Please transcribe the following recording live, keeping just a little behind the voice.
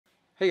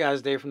Hey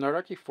guys, Dave from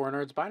Nerdarchy, 4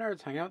 nerds by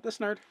nerds, hanging out with this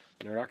nerd.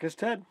 Nerdarchy is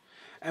Ted.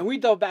 And we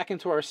delve back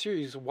into our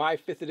series, Why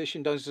 5th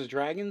Edition Dungeons &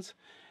 Dragons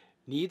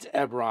Needs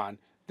Eberron.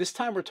 This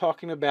time we're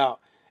talking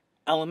about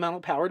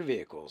elemental-powered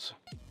vehicles.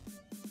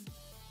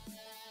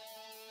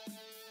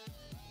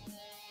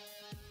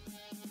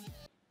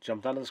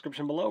 Jump down to the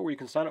description below where you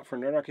can sign up for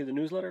Nerdarchy the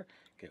newsletter,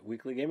 get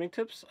weekly gaming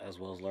tips, as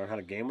well as learn how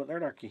to game with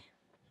Nerdarchy.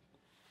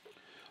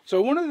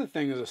 So one of the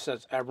things that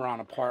sets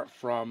Eberron apart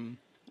from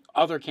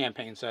other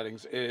campaign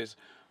settings is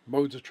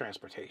modes of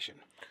transportation.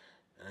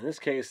 In this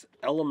case,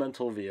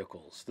 elemental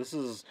vehicles. This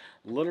is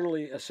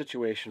literally a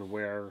situation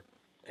where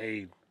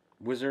a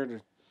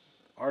wizard,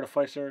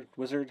 artificer,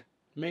 wizard,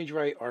 Mage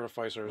Right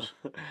Artificers.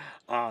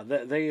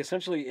 they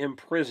essentially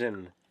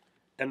imprison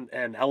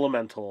an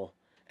elemental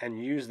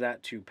and use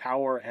that to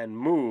power and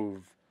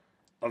move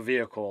a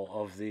vehicle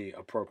of the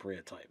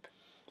appropriate type.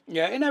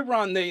 Yeah, in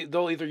Eberron,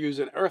 they'll either use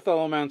an earth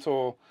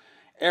elemental,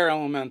 air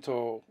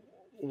elemental,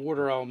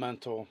 water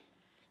elemental.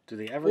 Do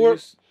they ever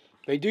use...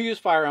 They do use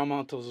fire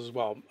elementals as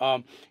well.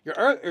 Your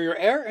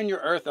air and your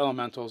earth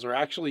elementals are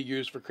actually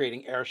used for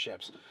creating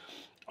airships.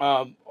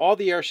 All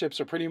the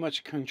airships are pretty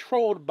much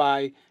controlled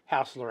by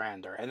House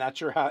Lyrandar, and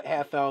that's your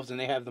half-elves, and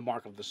they have the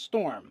Mark of the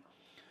Storm.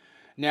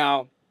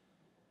 Now,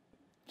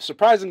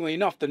 surprisingly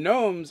enough, the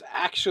gnomes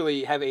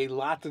actually have a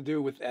lot to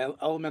do with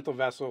elemental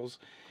vessels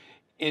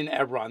in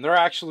Eberron. They're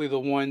actually the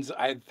ones,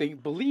 I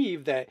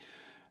believe, that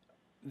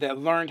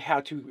learned how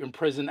to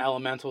imprison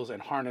elementals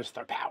and harness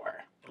their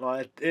power. Well,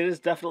 it is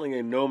definitely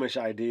a gnomish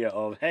idea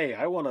of, hey,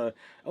 I want to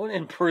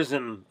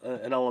imprison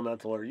an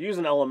elemental or use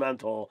an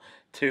elemental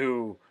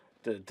to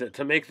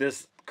make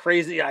this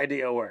crazy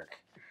idea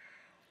work.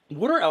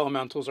 Water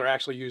elementals are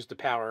actually used to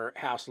power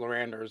House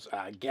Lyrandar's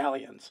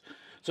galleons.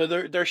 So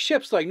they're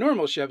ships like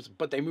normal ships,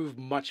 but they move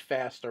much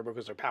faster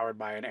because they're powered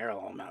by an air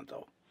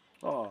elemental.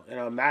 Oh,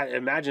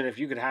 imagine if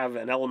you could have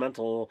an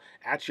elemental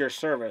at your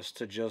service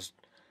to just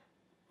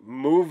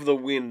move the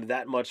wind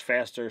that much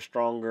faster,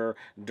 stronger,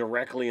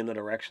 directly in the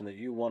direction that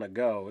you want to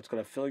go. It's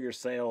going to fill your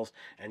sails,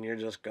 and you're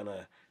just going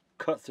to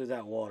cut through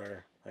that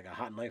water like a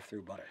hot knife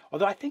through butter.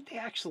 Although I think they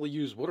actually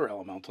use water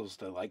elementals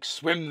to like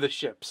swim the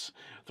ships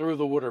through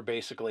the water,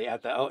 basically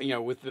at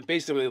the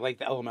basically like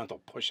the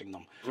elemental pushing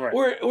them. Right.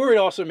 Or it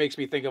also makes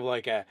me think of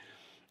like a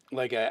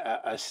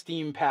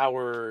steam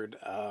powered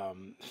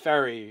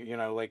ferry,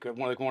 like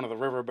one of the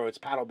river boats,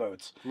 paddle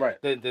boats,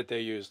 right? That they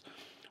used.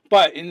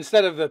 But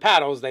instead of the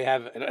paddles, they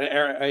have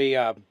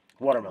a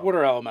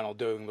water elemental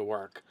doing the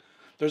work.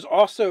 There's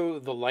also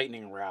the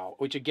lightning route,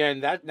 which again,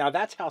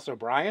 that's House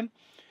Orien,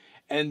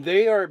 and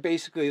they are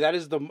basically, that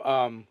is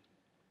the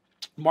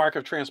mark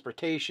of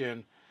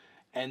transportation,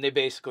 and they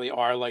basically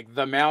are like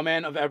the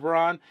mailman of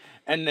Eberron,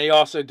 and they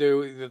also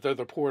do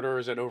the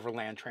porters and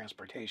overland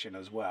transportation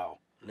as well.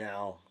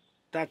 Now,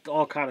 that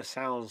all kind of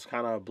sounds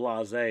kind of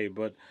blasé,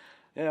 but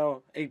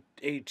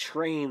a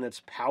train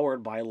that's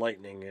powered by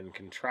lightning and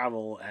can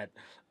travel at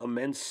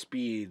immense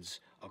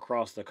speeds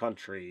across the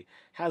country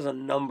has a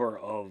number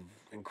of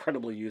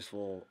incredibly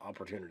useful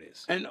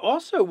opportunities. And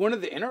also, one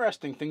of the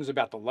interesting things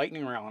about the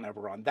lightning route in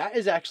Eberron, that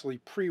is actually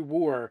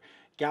pre-war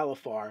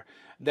Galifar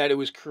that it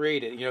was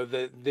created.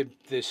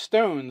 The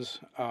stones,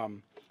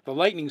 the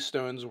lightning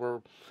stones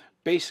were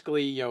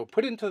basically,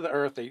 put into the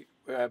earth. They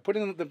put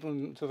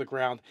into the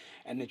ground,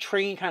 and the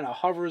train kind of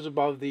hovers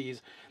above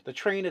these. The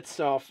train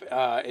itself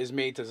is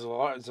made to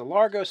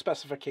Zilargo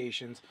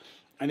specifications,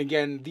 and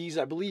again, these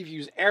I believe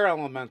use air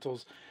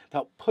elementals to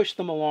help push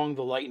them along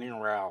the lightning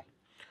route.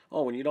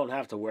 Oh, and you don't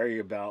have to worry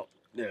about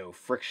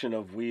friction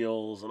of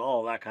wheels and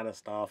all that kind of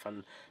stuff,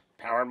 and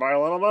powered by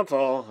an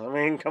elemental. I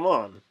mean, come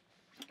on.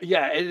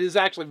 Yeah, it is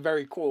actually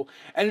very cool,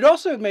 and it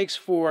also makes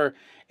for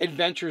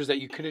adventures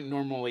that you couldn't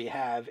normally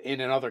have in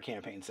another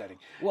campaign setting.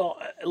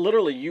 Well,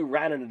 literally, you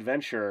ran an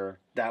adventure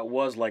that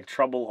was like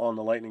Trouble on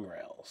the Lightning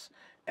Rails,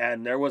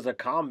 and there was a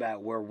combat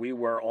where we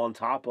were on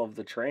top of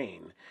the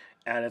train,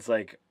 and it's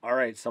like, all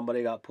right,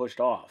 somebody got pushed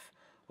off.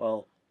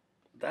 Well,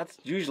 that's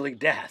usually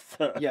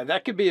death. Yeah,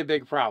 that could be a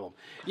big problem.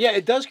 Yeah,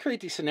 it does create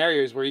these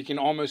scenarios where you can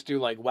almost do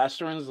like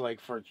westerns, like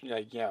for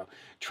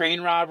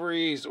train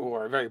robberies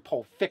or very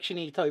Pulp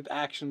Fiction-y type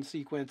action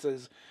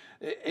sequences.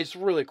 It's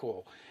really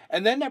cool.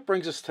 And then that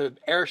brings us to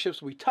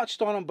airships. We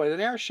touched on them, but an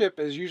airship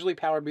is usually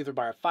powered either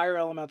by a fire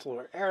elemental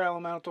or air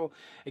elemental.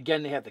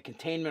 Again, they have the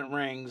containment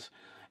rings,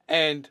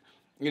 and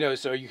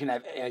so you can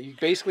have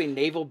basically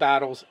naval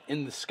battles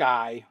in the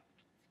sky.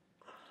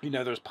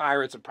 There's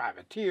pirates and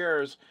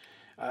privateers.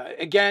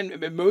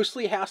 Again,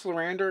 mostly House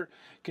Lyrandar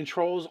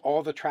controls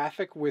all the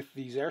traffic with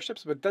these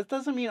airships, but that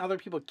doesn't mean other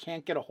people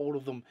can't get a hold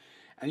of them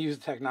and use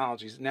the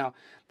technologies. Now,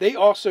 they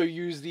also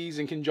use these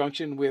in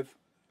conjunction with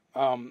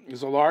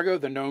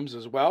Zilargo, the gnomes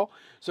as well.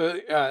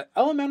 So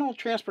elemental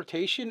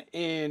transportation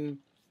in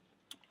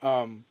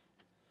Eberron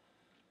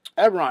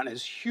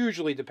is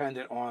hugely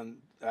dependent on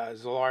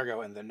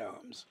Zilargo and the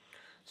gnomes.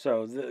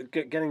 So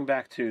getting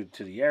back to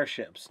the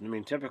airships, I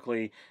mean,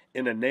 typically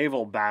in a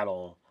naval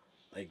battle,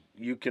 like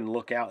you can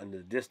look out in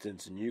the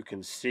distance and you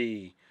can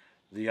see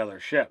the other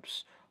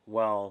ships.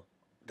 Well,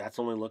 that's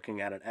only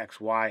looking at an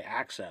XY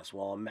axis.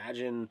 Well,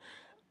 imagine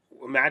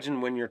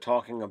when you're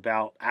talking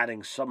about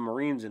adding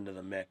submarines into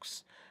the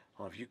mix.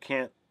 Well, if you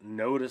can't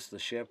notice the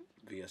ship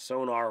via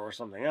sonar or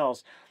something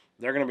else,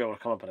 they're going to be able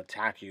to come up and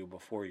attack you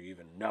before you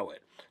even know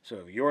it. So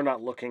if you're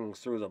not looking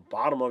through the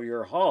bottom of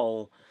your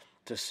hull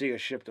to see a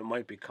ship that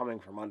might be coming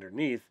from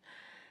underneath,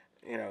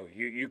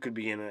 you could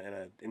be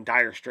in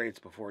dire straits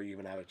before you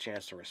even have a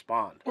chance to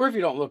respond. Or if you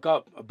don't look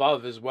up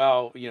above as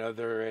well,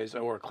 there is,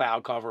 or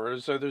cloud cover.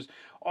 So there's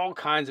all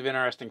kinds of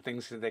interesting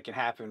things that can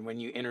happen when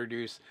you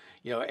introduce,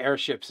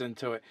 airships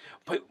into it.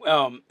 But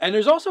and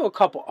there's also a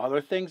couple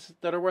other things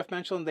that are worth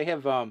mentioning. They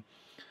have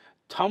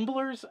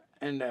tumblers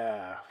and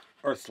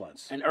Earth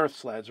sleds. And earth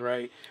sleds,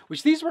 right?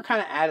 Which these were kind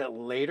of added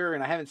later,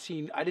 and I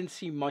didn't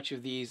see much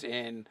of these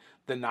in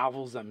the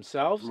novels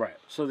themselves. Right.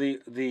 So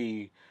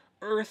the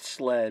Earth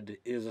sled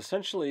is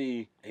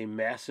essentially a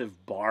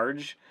massive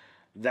barge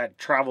that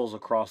travels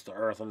across the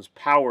Earth and is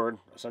powered,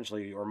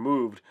 essentially, or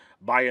moved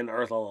by an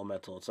Earth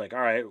elemental. It's like,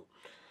 all right,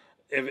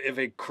 if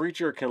a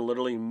creature can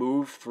literally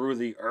move through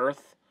the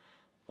Earth,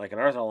 like an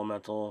Earth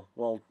elemental,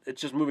 well,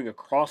 it's just moving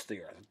across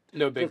the Earth.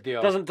 No big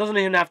deal. Doesn't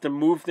even have to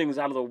move things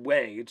out of the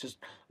way.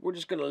 We're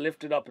just gonna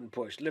lift it up and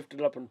push,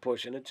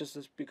 and it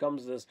just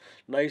becomes this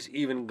nice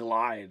even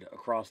glide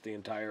across the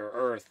entire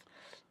Earth,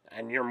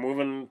 and you're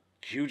moving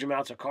huge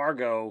amounts of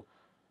cargo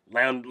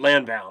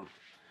land-bound.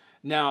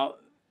 Now,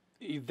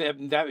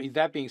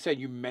 that being said,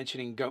 you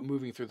mentioning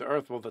moving through the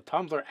Earth. Well, the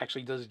tumbler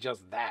actually does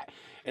just that.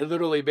 It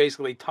literally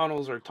basically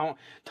tunnels or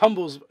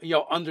tumbles,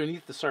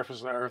 underneath the surface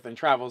of the Earth and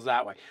travels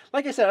that way.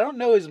 Like I said, I don't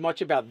know as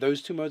much about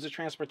those two modes of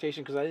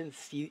transportation because I didn't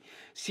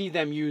see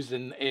them used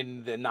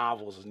in the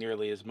novels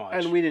nearly as much.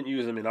 And we didn't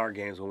use them in our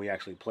games when we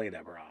actually played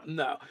Eberron.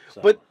 No,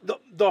 so. But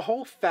the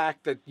whole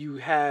fact that you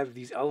have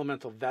these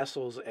elemental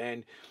vessels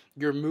and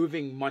you're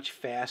moving much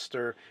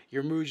faster.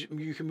 You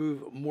can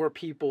move more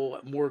people,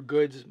 more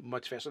goods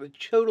much faster. It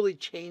totally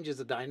changes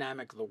the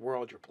dynamic of the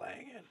world you're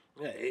playing in.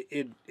 Yeah,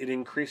 it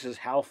increases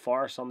how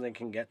far something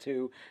can get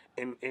to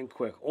in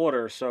quick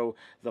order. So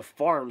the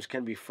farms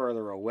can be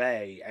further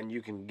away, and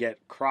you can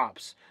get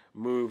crops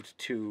moved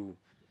to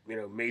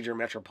major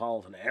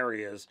metropolitan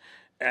areas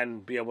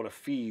and be able to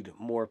feed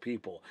more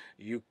people.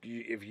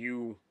 If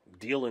you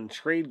deal in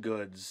trade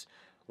goods,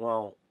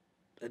 well,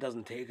 it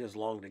doesn't take as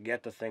long to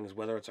get to things,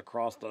 whether it's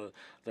across the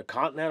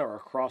continent or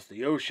across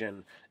the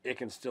ocean. It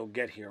can still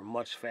get here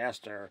much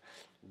faster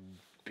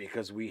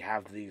because we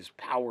have these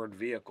powered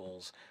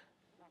vehicles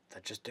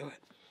that just do it.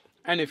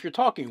 And if you're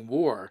talking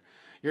war,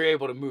 you're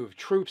able to move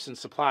troops and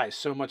supplies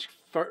so much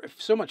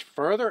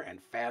further and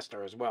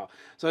faster as well.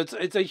 So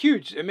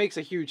it makes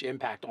a huge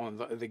impact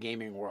on the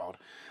gaming world.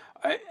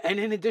 And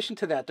in addition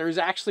to that, there's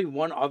actually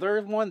one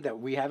other one that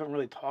we haven't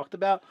really talked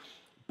about.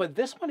 But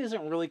this one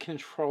isn't really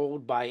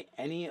controlled by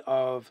any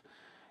of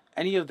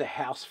the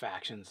house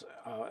factions,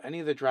 any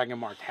of the Dragon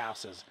Marked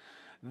houses.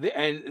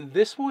 And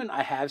this one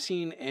I have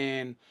seen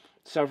in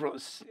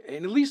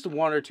at least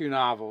one or two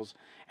novels,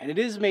 and it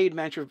is made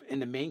mention of in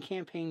the main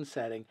campaign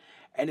setting,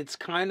 and it's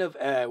kind of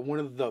one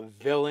of the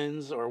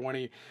villains or one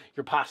of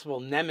your possible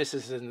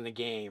nemesis in the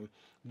game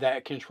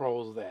that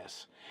controls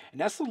this.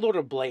 And that's the Lord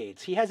of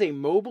Blades. He has a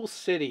mobile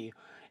city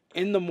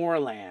in the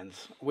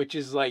Moorlands, which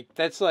is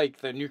that's like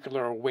the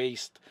nuclear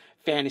waste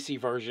fantasy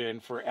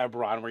version for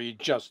Eberron, where you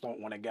just don't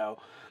want to go.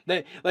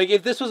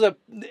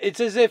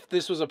 It's as if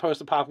this was a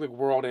post-apocalyptic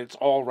world and it's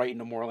all right in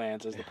the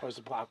Moorlands as the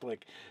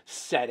post-apocalyptic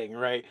setting,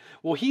 right?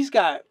 Well, he's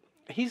got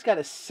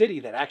a city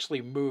that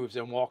actually moves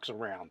and walks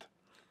around.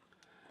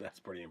 That's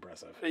pretty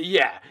impressive.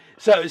 Yeah.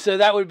 So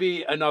that would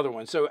be another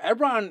one. So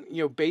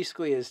Eberron,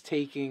 basically is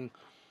taking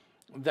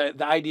the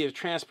idea of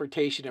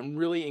transportation and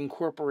really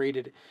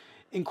incorporated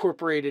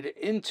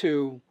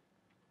into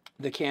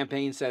the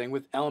campaign setting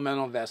with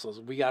elemental vessels.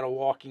 We got a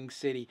walking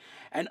city,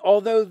 and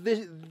although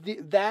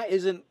that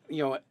isn't,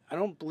 I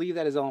don't believe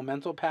that is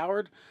elemental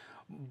powered.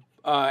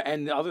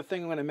 And the other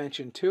thing I'm going to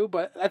mention too,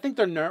 but I think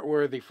they're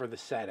noteworthy for the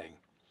setting.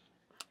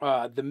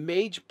 The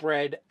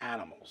mage-bred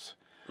animals,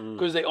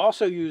 because they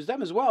also use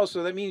them as well.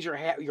 So that means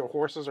your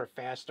horses are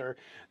faster,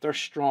 they're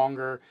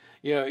stronger.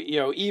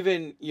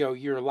 Even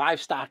your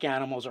livestock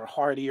animals are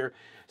hardier.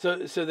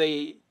 So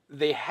they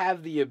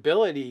have the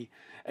ability,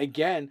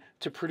 again,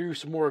 to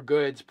produce more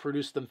goods,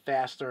 produce them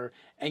faster,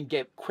 and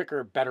get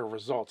quicker, better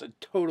results. It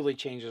totally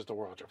changes the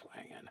world you're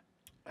playing in.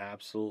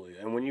 Absolutely.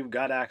 And when you've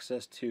got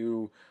access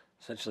to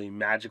essentially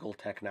magical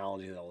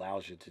technology that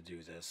allows you to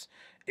do this,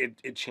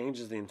 it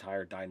changes the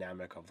entire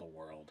dynamic of the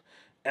world.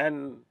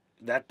 And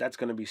that's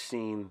going to be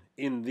seen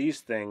in these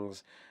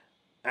things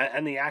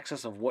and the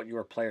access of what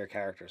your player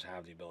characters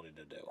have the ability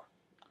to do.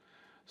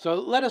 So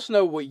let us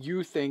know what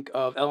you think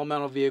of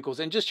elemental vehicles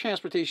and just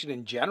transportation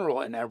in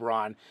general in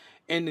Eberron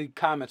in the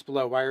comments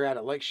below. While you're at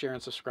it, like, share,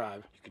 and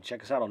subscribe. You can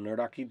check us out on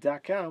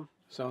nerdarchy.com.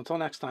 So until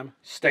next time,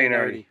 stay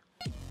nerdy.